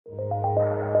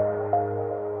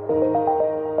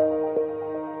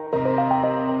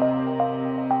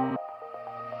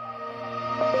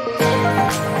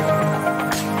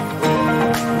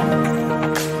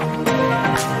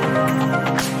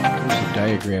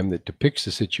diagram that depicts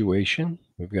the situation.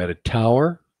 We've got a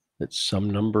tower that's some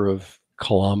number of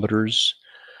kilometers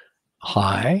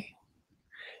high,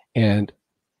 and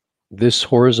this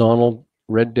horizontal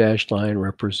red dashed line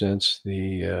represents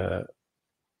the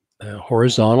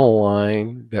horizontal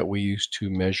line that we use to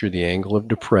measure the angle of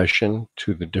depression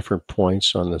to the different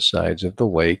points on the sides of the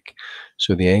lake.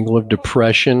 So the angle of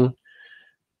depression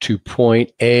to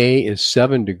point A is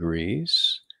 7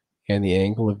 degrees, and the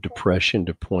angle of depression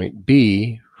to point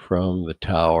B from the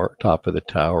tower, top of the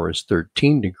tower, is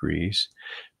 13 degrees,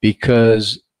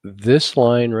 because this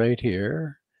line right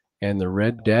here and the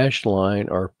red dashed line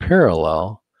are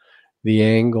parallel. The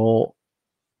angle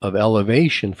of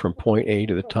elevation from point A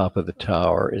to the top of the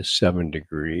tower is 7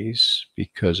 degrees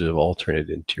because of alternate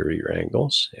interior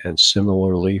angles. And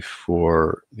similarly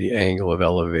for the angle of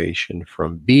elevation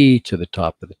from B to the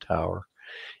top of the tower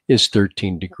is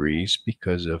 13 degrees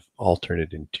because of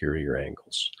alternate interior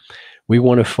angles. We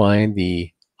want to find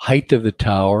the height of the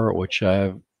tower, which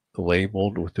I've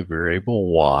labeled with the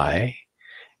variable y.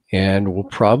 And we'll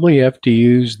probably have to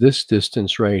use this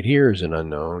distance right here as an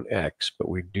unknown, x, but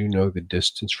we do know the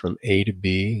distance from A to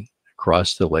B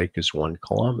across the lake is 1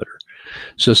 kilometer.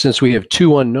 So since we have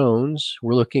 2 unknowns,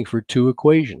 we're looking for 2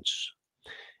 equations.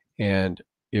 And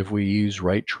if we use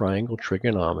right triangle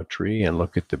trigonometry and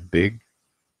look at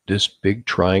this big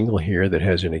triangle here that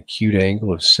has an acute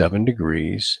angle of 7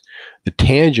 degrees, the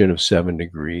tangent of 7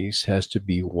 degrees has to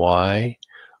be y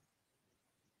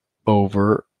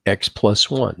over x plus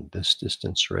 1, this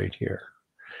distance right here.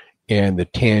 And the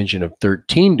tangent of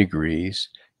 13 degrees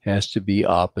has to be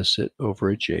opposite over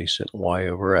adjacent, y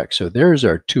over x. So there's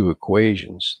our 2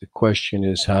 equations. The question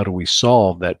is, how do we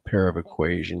solve that pair of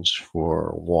equations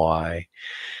for y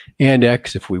and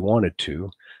x if we wanted to?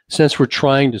 Since we're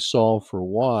trying to solve for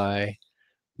y,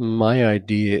 my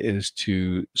idea is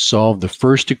to solve the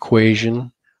first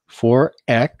equation for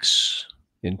x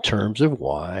in terms of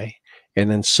y, and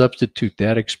then substitute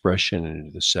that expression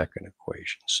into the second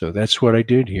equation. So that's what I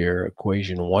did here.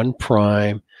 Equation 1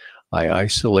 prime, I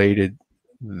isolated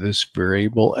this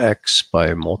variable x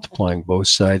by multiplying both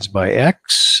sides by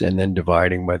x and then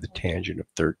dividing by the tangent of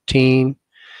 13.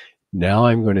 Now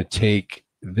I'm going to take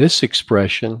this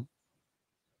expression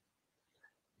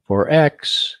for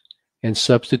x and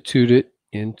substitute it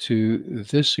into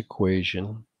this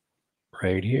equation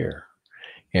right here.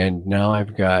 And now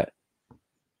I've got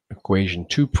equation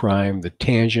 2 prime, the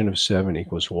tangent of 7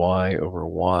 equals y over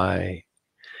y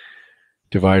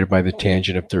divided by the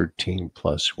tangent of 13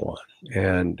 plus 1.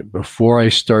 And before I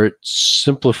start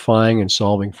simplifying and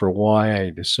solving for y, I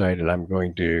decided I'm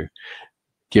going to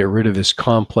get rid of this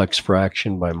complex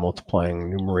fraction by multiplying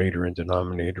numerator and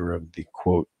denominator of the,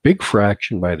 quote, big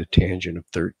fraction by the tangent of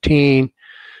 13.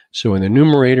 So in the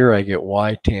numerator, I get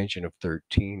y tangent of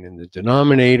 13. In the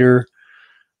denominator,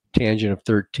 tangent of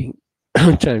 13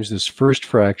 times this first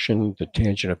fraction, the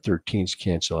tangent of 13's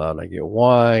cancel out, and I get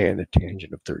y, and the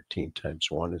tangent of 13 times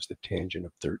 1 is the tangent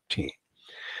of 13.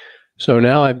 So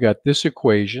now I've got this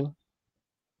equation,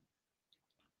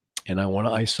 and I want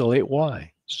to isolate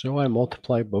y. So I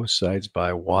multiply both sides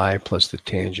by y plus the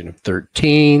tangent of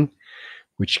 13,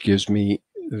 which gives me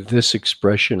this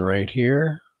expression right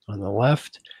here on the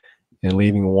left, and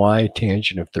leaving y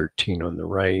tangent of 13 on the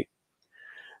right.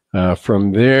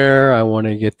 From there, I want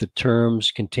to get the terms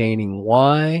containing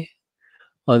y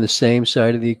on the same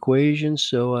side of the equation,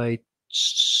 so I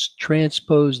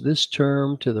transpose this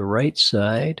term to the right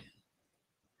side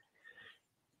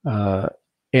and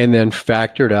then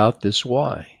factored out this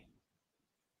y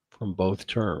from both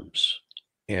terms.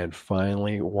 And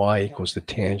finally, y equals the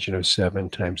tangent of 7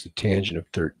 times the tangent of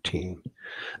 13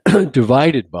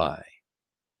 divided by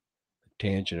the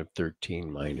tangent of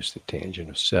 13 minus the tangent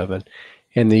of 7.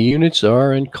 And the units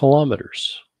are in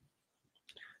kilometers.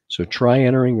 So try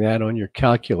entering that on your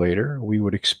calculator. We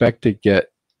would expect to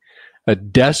get a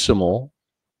decimal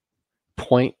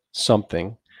point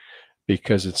something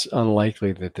because it's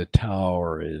unlikely that the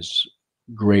tower is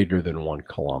greater than 1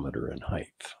 kilometer in height.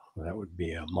 That would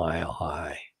be a mile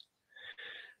high.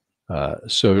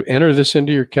 So enter this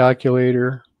into your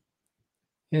calculator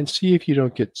and see if you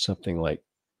don't get something like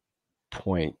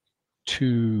 0.2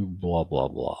 blah, blah,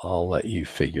 blah. I'll let you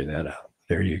figure that out.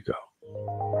 There you go.